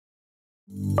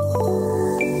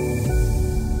Hello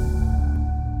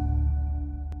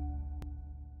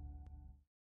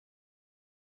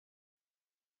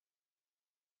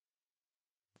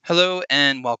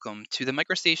and welcome to the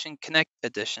MicroStation Connect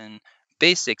Edition,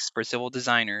 Basics for Civil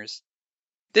Designers.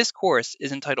 This course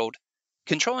is entitled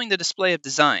Controlling the Display of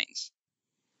Designs.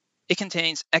 It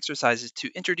contains exercises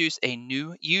to introduce a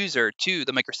new user to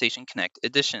the MicroStation Connect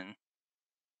Edition.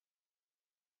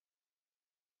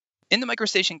 In the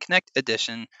MicroStation Connect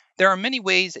Edition, there are many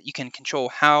ways that you can control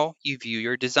how you view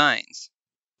your designs.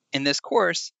 In this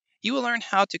course, you will learn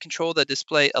how to control the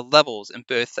display of levels in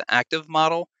both the active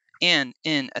model and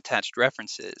in attached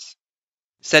references.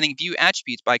 Setting view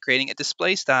attributes by creating a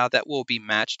display style that will be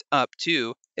matched up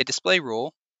to a display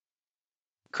rule.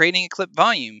 Creating a clip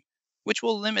volume, which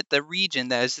will limit the region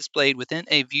that is displayed within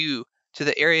a view to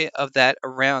the area of that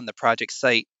around the project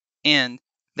site, and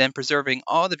then preserving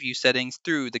all the view settings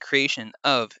through the creation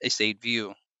of a saved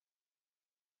view.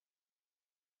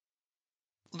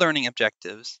 Learning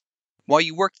objectives. While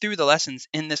you work through the lessons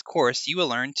in this course, you will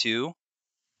learn to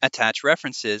attach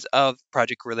references of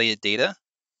project-related data,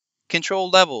 control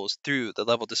levels through the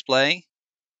level display,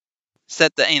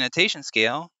 set the annotation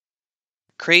scale,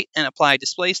 create and apply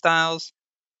display styles,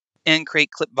 and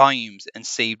create clip volumes and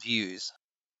saved views.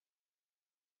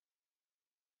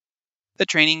 The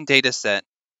training data set.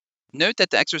 Note that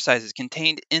the exercises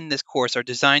contained in this course are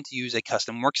designed to use a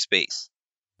custom workspace,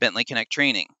 Bentley Connect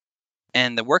Training,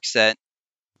 and the workset,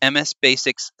 MS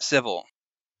Basics Civil.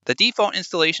 The default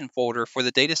installation folder for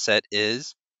the dataset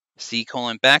is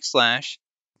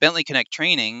C:\Bentley Connect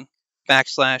Training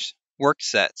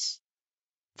 \worksets.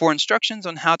 For instructions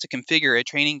on how to configure a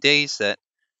training dataset,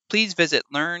 please visit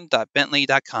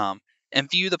learn.bentley.com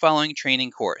and view the following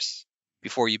training course.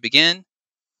 Before you begin,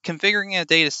 configuring a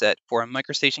dataset for a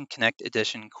MicroStation Connect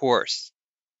Edition course.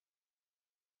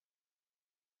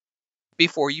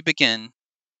 Before you begin,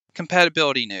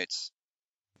 Compatibility Notes.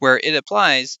 Where it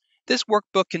applies, this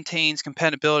workbook contains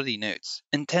compatibility notes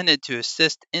intended to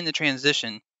assist in the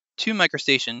transition to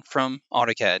MicroStation from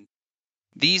AutoCAD.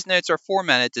 These notes are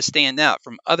formatted to stand out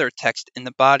from other text in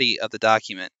the body of the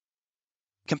document.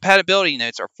 Compatibility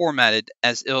notes are formatted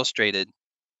as illustrated.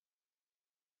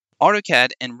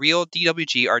 AutoCAD and Real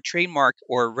DWG are trademark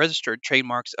or registered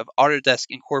trademarks of Autodesk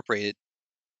Incorporated.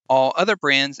 All other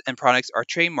brands and products are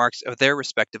trademarks of their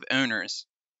respective owners.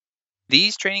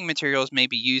 These training materials may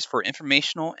be used for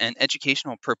informational and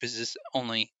educational purposes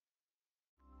only.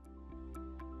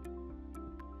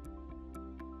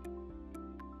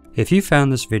 If you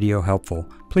found this video helpful,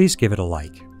 please give it a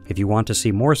like. If you want to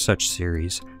see more such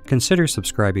series, consider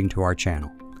subscribing to our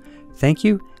channel. Thank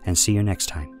you, and see you next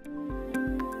time.